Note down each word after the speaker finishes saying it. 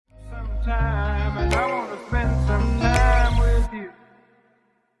time, and I wanna spend some time with you.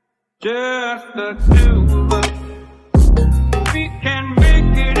 Just the two of us. We can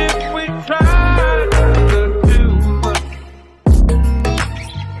make it if we try. Just the two of us.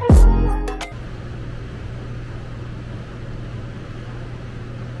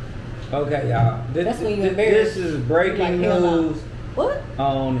 Okay, y'all. This is breaking news. What?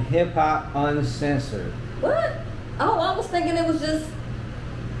 On Hip Hop Uncensored. What? Oh, I was thinking it was just.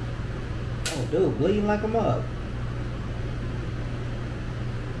 Oh, dude, bleeding like a mug.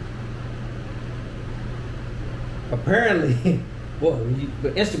 Apparently, well,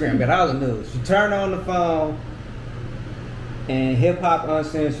 Instagram got all the news. You turn on the phone, and Hip Hop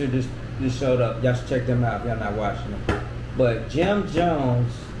Uncensored just showed up. Y'all should check them out if y'all not watching them. But Jim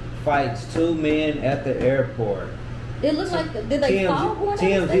Jones fights two men at the airport. It looked like, did they fall going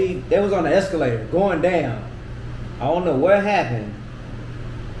down? TMZ, they was on the escalator going down. I don't know what happened.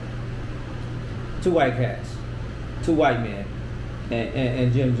 Two white cats, two white men,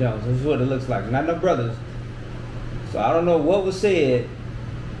 and Jim Jones. This is what it looks like. Not no brothers. So I don't know what was said,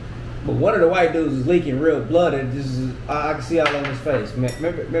 but one of the white dudes is leaking real blood, and this is, I can see all on his face.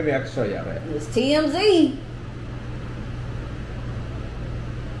 Maybe I can show y'all that. It's TMZ.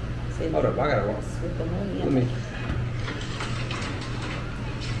 Hold up, I gotta walk. Let me.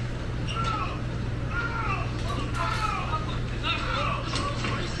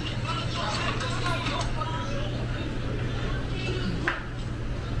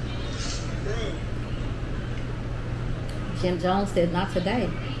 Jim Jones said not today.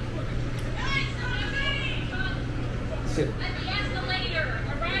 Sit.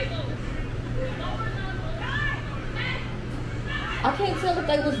 I can't tell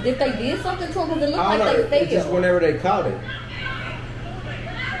if they did something to him because it looked like they faked it. Just whenever they caught it.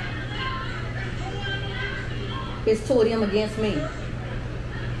 It's two of them against me.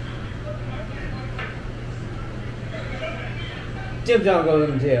 Jim Jones goes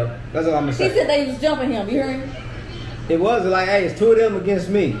in jail. That's all I'm gonna say. He said they was jumping him. You heard him? It was like, hey, it's two of them against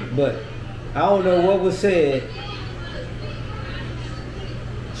me, but I don't know what was said.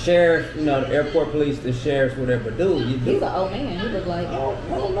 Sheriff, the airport police, the sheriffs, whatever. Dude, he's an old man. He look like. I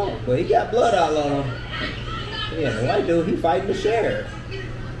don't know, but he got blood all on him. Yeah, the white dude, he fighting the sheriff.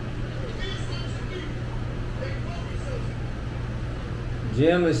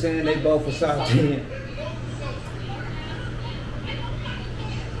 Jim is saying they both assaulted.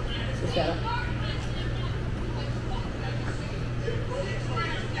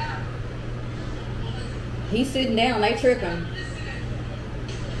 He's sitting down, they tripping.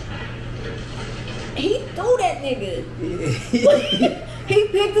 He threw that nigga. He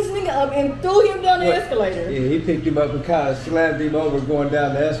picked this nigga up and threw him down the escalator. Yeah, he picked him up and kind of slammed him over going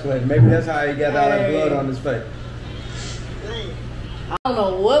down the escalator. Maybe that's how he got all that blood on his face. I don't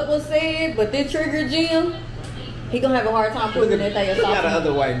know what was said, but this triggered Jim. He gonna have a hard time proving that they assaulted him. Look at the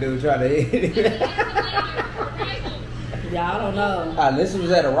other white dude trying to hit him. Yeah, I don't know. This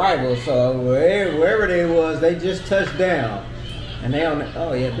was at Arrival, so wherever they was, they just touched down. And they on the,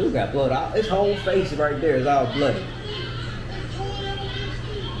 oh yeah, dude got blood. His whole face right there is all bloody.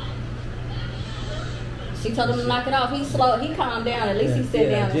 She told him to knock it off. He calmed down. At least he sat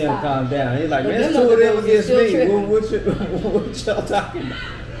down and Jim stopped. calmed down. He's like, man, it's two of them against me. What y'all talking about?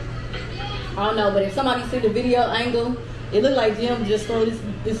 I don't know, but if somebody see the video angle, it looked like Jim just threw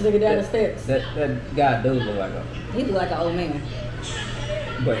this nigga down the steps. That guy does look like he look like an old man.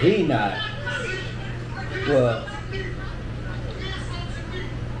 But he not. Well,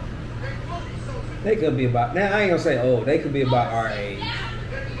 they could be about, now I ain't gonna say old, they could be about our age.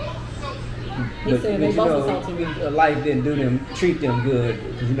 He said they both assaulted me. Life didn't treat them good,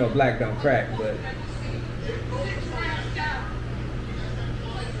 because black don't crack, but.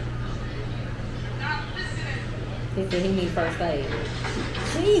 He said he needs first aid.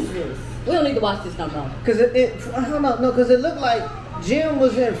 Jesus. We don't need to watch this no more. Because I don't know, no, because it looked like Jim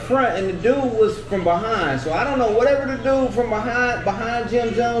was in front and the dude was from behind. So I don't know, whatever the dude from behind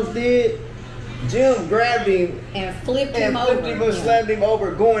Jim Jones did, Jim grabbed him and flipped him over. And slammed him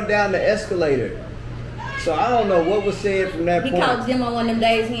over going down the escalator. So I don't know what was said from that point. He called Jim on one of them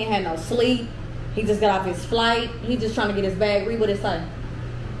days, he ain't had no sleep. He just got off his flight. He just trying to get his bag. Read what it say.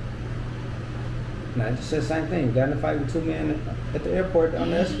 No, I just said the same thing. We got in a fight with two men at the airport on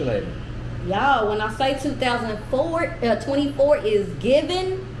the escalator. Y'all, when I say 2024 is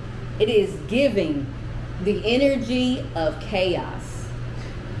giving, it is giving the energy of chaos.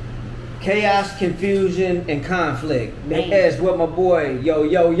 Chaos, confusion, and conflict. As what my boy, yo.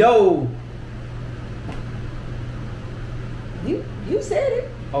 You said it.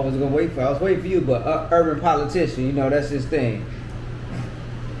 I was waiting for you, but urban politician, that's his thing.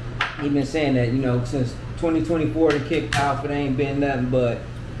 he been saying that, you know, since 2024 to kick off, it ain't been nothing but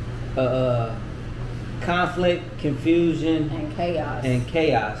conflict, confusion, and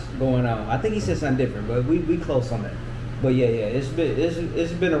chaos going on. I think he said something different, but we close on that. But yeah, it's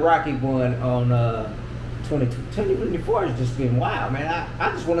been a rocky one on 2024 has just been wild, man.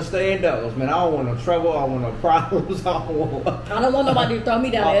 I just want to stay indoors, man. I don't want no trouble. I don't want no problems. I don't want nobody to throw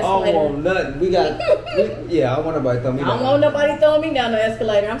me down the escalator. I don't want nothing. I don't want nobody to throw me down. I don't want nobody throwing me down the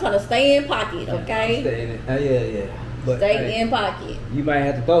escalator. I'm trying to stay in pocket, okay? Stay in it. Yeah. But, stay in pocket. You might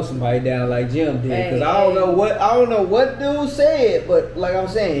have to throw somebody down like Jim did, because I don't know what dude said, but like I'm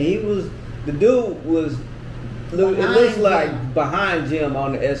saying, the dude was. It looks like behind Jim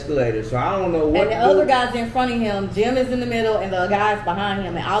on the escalator, so I don't know what. And the other guy's in front of him. Jim is in the middle, and the guy's behind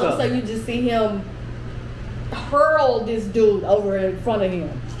him. And all of a sudden, you just see him hurl this dude over in front of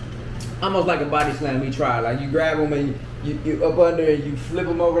him. Almost like a body slam. He tried. Like you grab him and you up under and you flip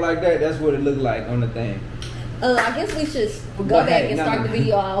him over like that. That's what it looked like on the thing. I guess we should go back and start the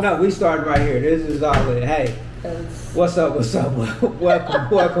video off. No, we started right here. This is all it. Hey, what's up?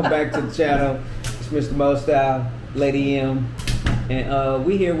 Welcome back to the channel. Mr. Mo Style, Lady M, and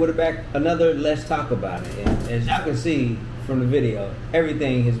we here with another Let's Talk About It. And as y'all can see from the video,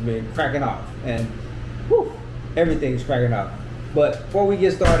 everything has been cracking off, and everything's cracking off. But before we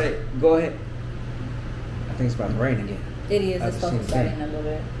get started, go ahead. I think it's about to rain again. It is. It's supposed to start in a little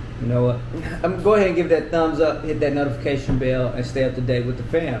bit. You know what? Go ahead and give that thumbs up, hit that notification bell, and stay up to date with the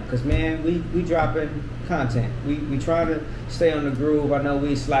fam. Cause man, we dropping content. We try to stay on the groove. I know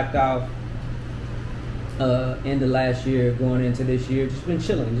we slacked off. End of last year, going into this year, just been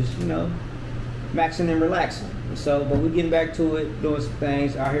chilling, just maxing and relaxing. So, but we're getting back to it, doing some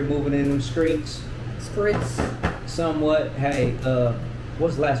things out here, moving in them streets. Somewhat. Hey,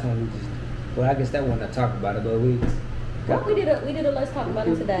 what's the last one we just? Well, I guess that one I talked about it, but we did a Let's Talk About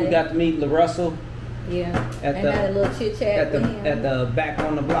It today. We got to meet LaRussell. Yeah. And had a little chit chat at the Black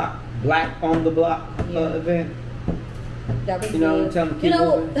on the Block event. That was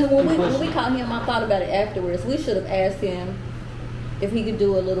when we caught him, I thought about it afterwards. We should have asked him if he could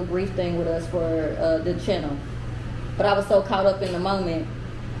do a little brief thing with us for the channel. But I was so caught up in the moment.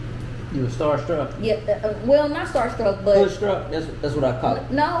 You were starstruck? Yeah, well, not starstruck, but... Hoodstruck? That's what I call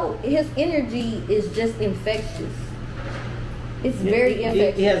it. No, his energy is just infectious. It's very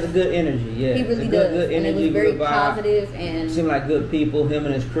infectious. He has a good energy, yeah. He really does. Good energy, and it was very positive, and seemed like good people. Him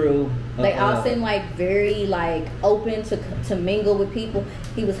and his crew. They all seemed like very open to mingle with people.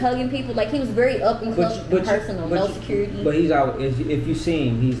 He was hugging people, like he was very up and close and personal. No security. But he's out. If you see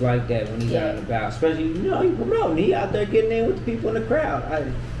him, he's like that when he's out and about. Especially he's promoting. He out there getting in with the people in the crowd.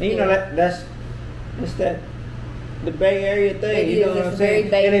 That's that the Bay Area thing. You know what I'm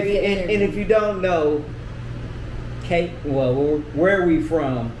saying? And if you don't know. Where are we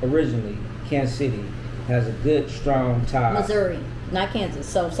from originally? Kansas City has a good, strong tie. Missouri, not Kansas.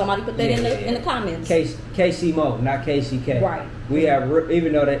 So somebody put that in the comments. KC-Mo, not KCK. Right. We have,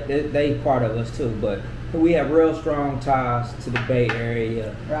 even though they part of us too, but we have real strong ties to the Bay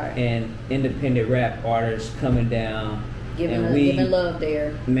Area. Right. And independent rap artists coming down. Giving love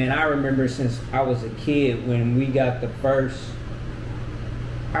there. Man, I remember since I was a kid when we got the first.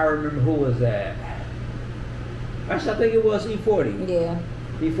 I remember who was that? Actually, I think it was E40. Yeah.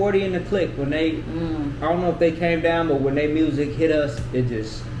 E40 and the Click, when they, I don't know if they came down, but when their music hit us, it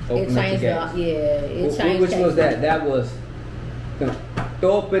just opened up the gates. It changed. Which was that? That was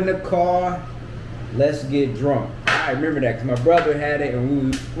throw up in the car, let's get drunk. I remember that because my brother had it,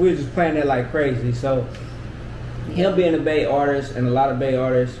 and we were just playing it like crazy. So him being a Bay artist, and a lot of Bay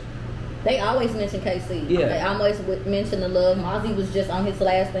artists, they always mention KC. Yeah. They always would mention the love. Mozzie was just on his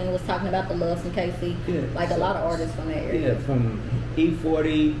last thing, was talking about the love from KC. Yeah. A lot of artists from that area. Yeah, from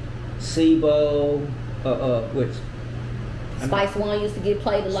E40, SIBO, which Spice One used to get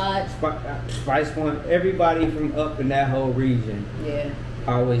played a lot. Spice One, everybody from up in that whole region. Yeah.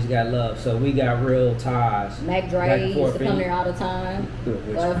 Always got love. So we got real ties. Mac Dre used to come there all the time.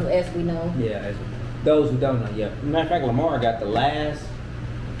 As we know. Yeah, those who don't know, yeah. Matter of fact, Lamar got the last.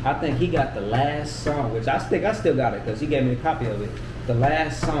 I think he got the last song, which I still got it because he gave me a copy of it. The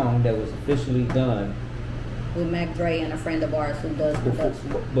last song that was officially done with Mac Dre and a friend of ours who does production.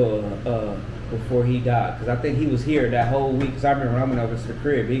 Before he died, because I think he was here that whole week. Because I remember when I went over to the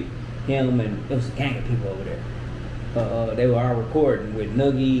crib, him and it was a gang of people over there. They were all recording with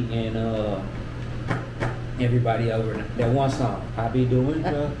Noogie and everybody over there. That one song, I Be Doing.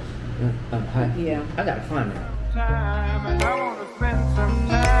 Yeah, I gotta find that. Time, and I want to spend some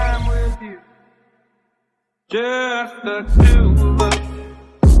time with you. Just the two of us.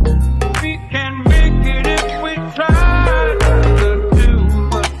 We can make it if we try.